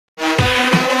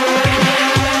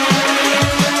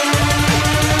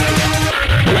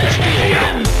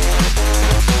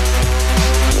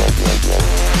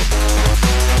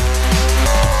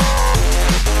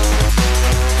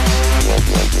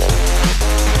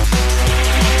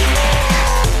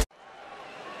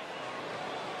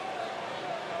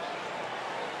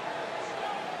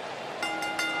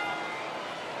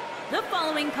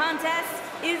following contest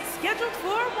is scheduled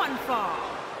for one fall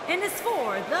and is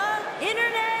for the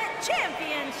Internet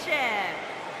Championship.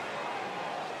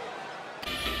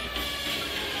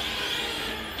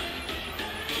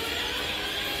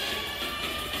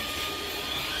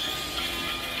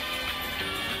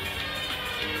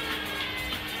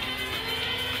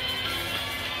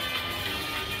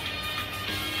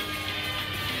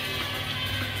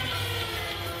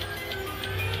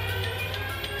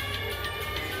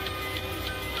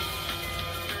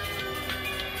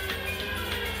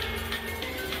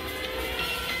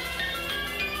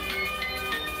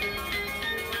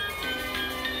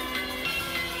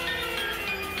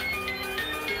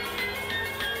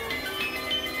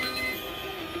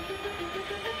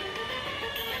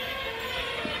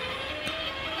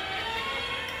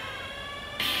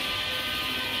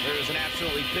 There's an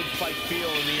absolutely big fight feel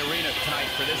in the arena tonight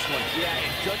for this one. Yeah,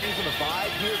 and judging from the vibe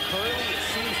here currently, it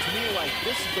seems to me like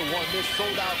this is the one this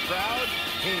sold-out crowd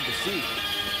came to see.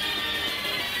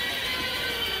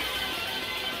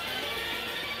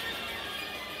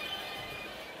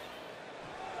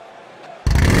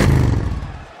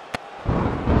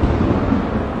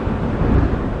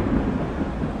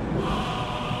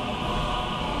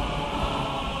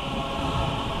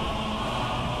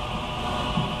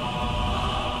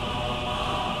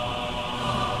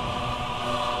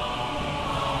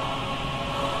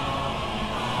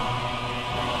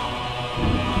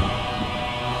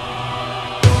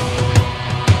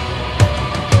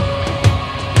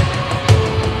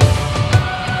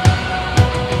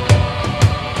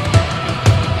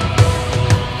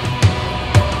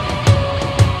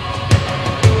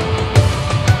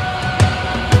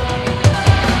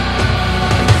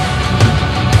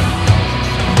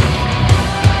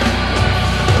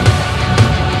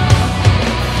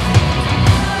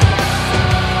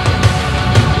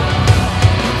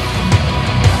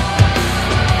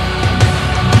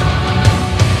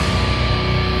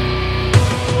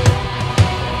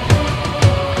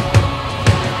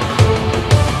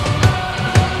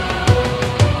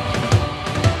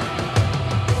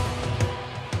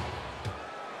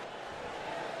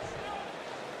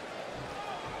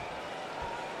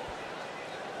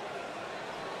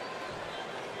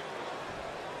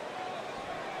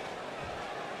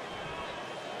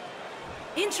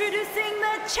 Introducing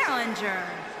the challenger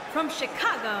from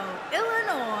Chicago,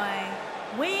 Illinois,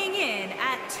 weighing in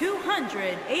at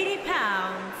 280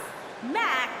 pounds,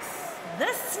 Max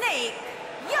the Snake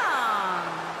Young.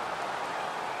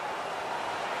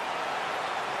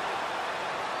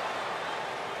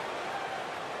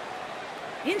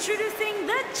 Introducing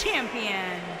the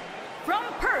champion from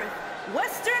Perth,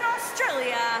 Western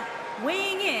Australia,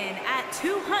 weighing in at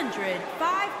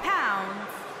 205 pounds,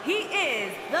 he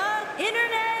is the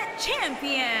Internet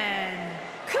Champion,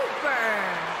 Cooper.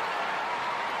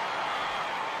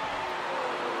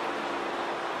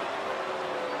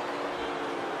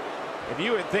 If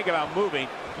you would think about moving,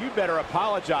 you'd better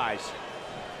apologize.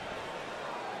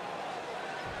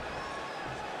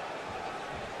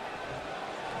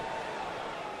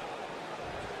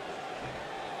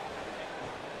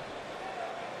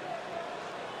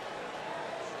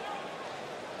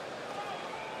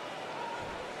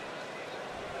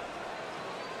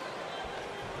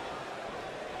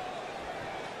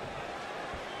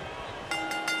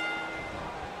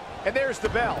 And there's the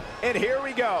bell, and here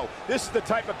we go. This is the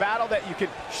type of battle that you can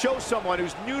show someone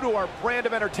who's new to our brand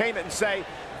of entertainment and say,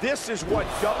 this is what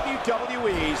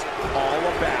WWE's all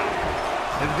about.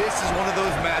 And this is one of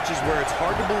those matches where it's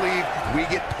hard to believe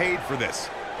we get paid for this.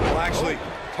 Well, actually,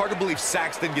 it's hard to believe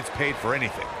Saxton gets paid for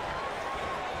anything.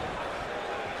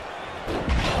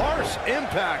 Harsh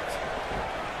impact.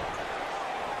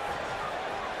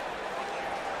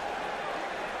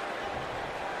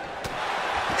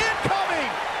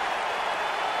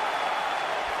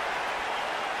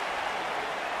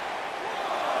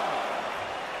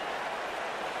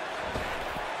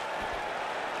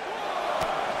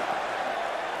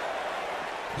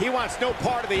 He wants no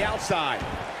part of the outside.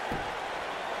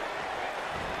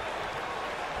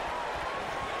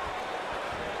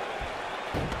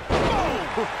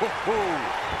 Ooh,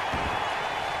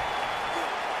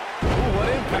 what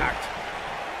impact.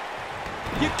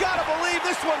 You gotta believe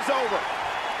this one's over.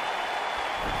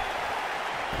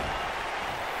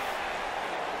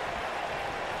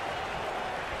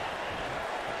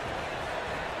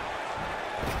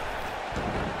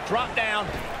 Drop down.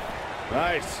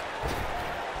 Nice.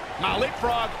 Now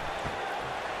leapfrog.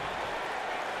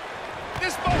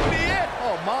 This might be it.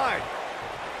 Oh, my.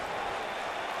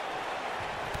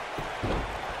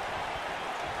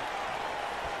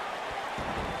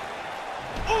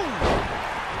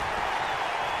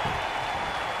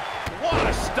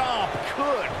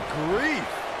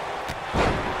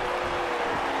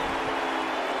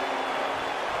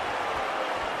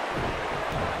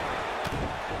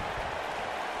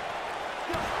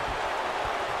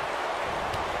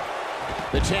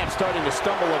 The champ's starting to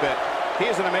stumble a bit. He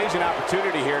has an amazing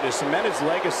opportunity here to cement his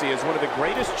legacy as one of the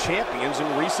greatest champions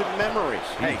in recent memory.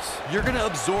 Hey, you're going to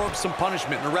absorb some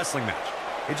punishment in a wrestling match.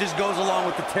 It just goes along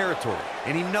with the territory,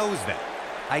 and he knows that.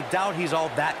 I doubt he's all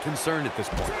that concerned at this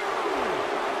point.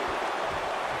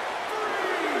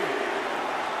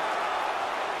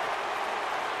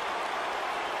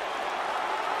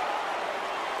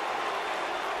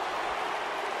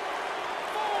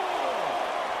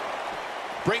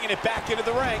 Bringing it back into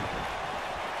the ring.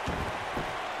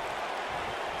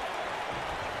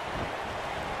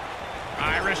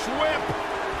 Irish whip.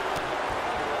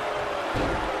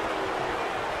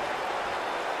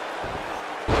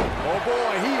 Oh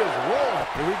boy, he is rolling.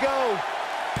 Here we go.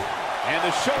 And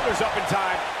the shoulders up in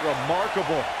time.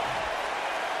 Remarkable.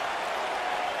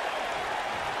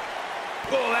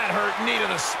 Oh, that hurt. Knee to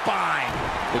the spine.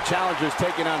 The challenger's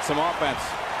taking on some offense.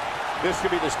 This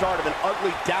could be the start of an ugly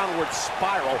downward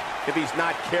spiral if he's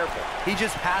not careful. He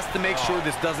just has to make sure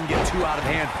this doesn't get too out of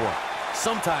hand for him.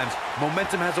 Sometimes,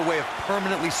 momentum has a way of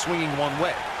permanently swinging one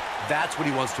way. That's what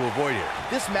he wants to avoid here.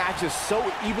 This match is so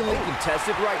evenly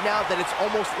contested right now that it's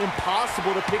almost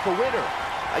impossible to pick a winner.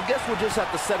 I guess we'll just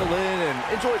have to settle in and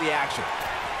enjoy the action.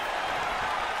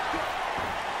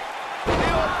 The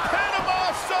old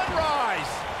Panama Sunrise.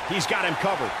 He's got him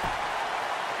covered.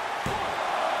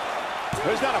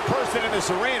 There's not a person in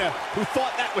this arena who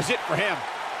thought that was it for him.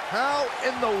 How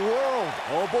in the world?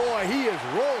 Oh boy, he is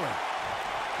rolling.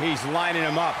 He's lining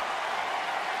him up.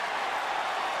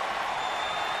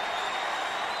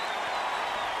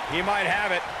 He might have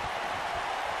it.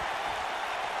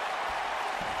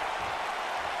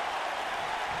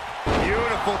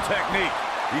 Beautiful technique.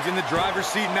 He's in the driver's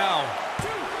seat now.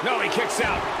 No, he kicks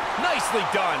out. Nicely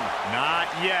done. Not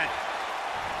yet.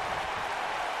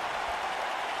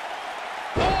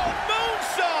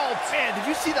 Man, did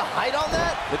you see the height on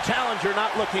that? The challenger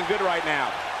not looking good right now.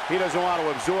 He doesn't want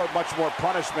to absorb much more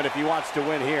punishment if he wants to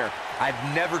win here. I'd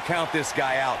never count this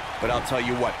guy out, but I'll tell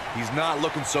you what, he's not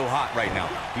looking so hot right now.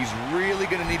 He's really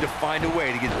going to need to find a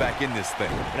way to get back in this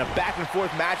thing. In a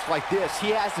back-and-forth match like this,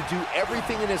 he has to do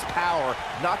everything in his power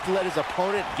not to let his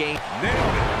opponent gain.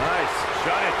 Nailed it. Nice.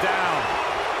 Shut it down.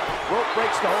 Rope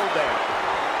breaks the hold there.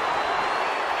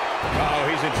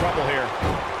 Uh-oh, he's in trouble here.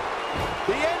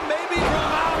 The end may be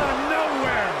from out of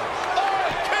nowhere.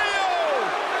 RKO!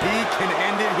 He can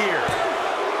end it here.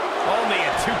 Only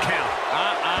a 2 count.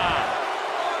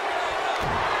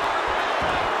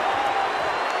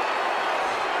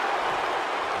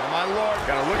 Oh, my Lord.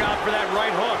 Gotta look out for that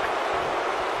right hook.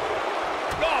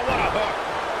 Oh, what a hook.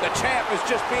 The champ is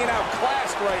just being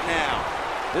outclassed right now.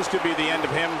 This could be the end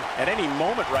of him at any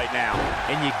moment right now.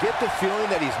 And you get the feeling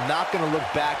that he's not going to look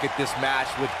back at this match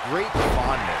with great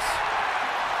fondness.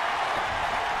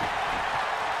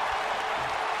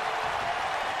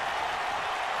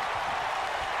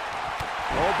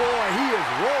 Oh boy, he is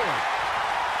rolling.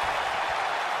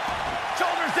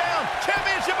 Shoulders down,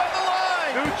 championship on the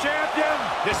line. New champion.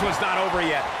 This one's not over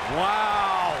yet.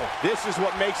 Wow. This is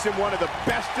what makes him one of the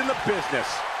best in the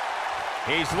business.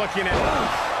 He's looking at...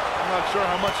 I'm not sure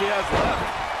how much he has left.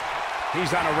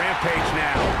 He's on a rampage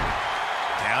now.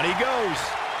 Down he goes.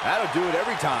 That'll do it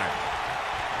every time.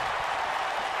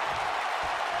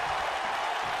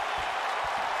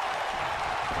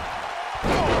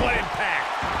 Oh, what impact.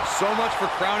 So much for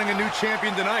crowning a new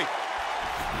champion tonight.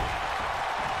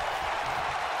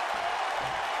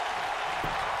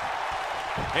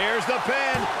 Here's the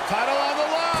pin. Title on the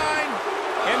line.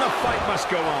 And the fight must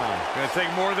go on. Gonna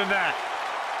take more than that.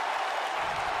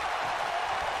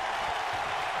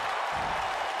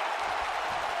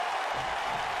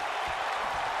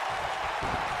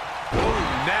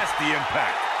 Ooh, nasty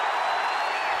impact.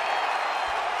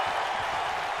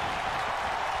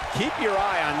 Keep your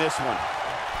eye on this one.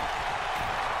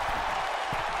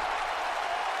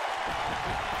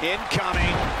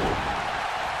 Incoming.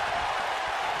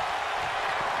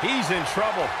 He's in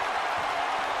trouble.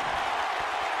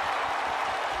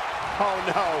 Oh,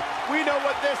 no. We know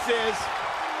what this is.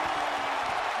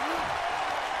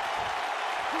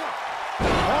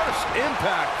 Harsh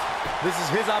impact. This is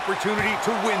his opportunity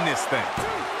to win this thing.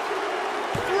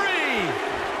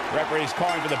 3. Referee's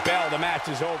calling for the bell. The match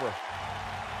is over.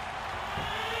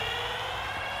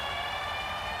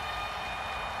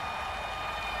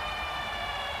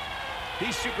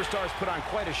 These superstars put on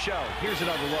quite a show. Here's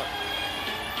another look.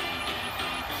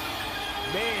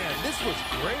 Man, this was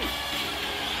great.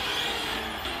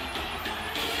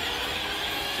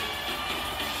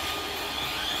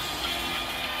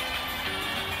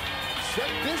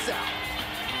 Check this out.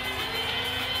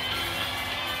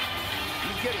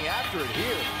 He's getting after it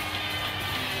here.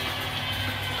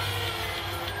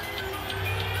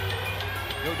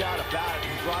 No doubt about it.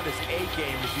 He brought his A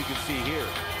game, as you can see here.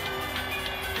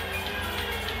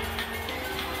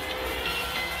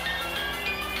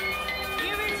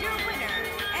 Here is your winner,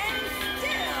 and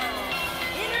still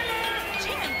Internet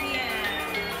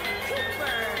Champion,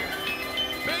 Cooper.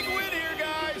 Big win here,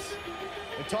 guys.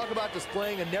 And talk about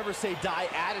displaying a never-say-die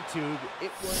attitude.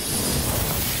 It was...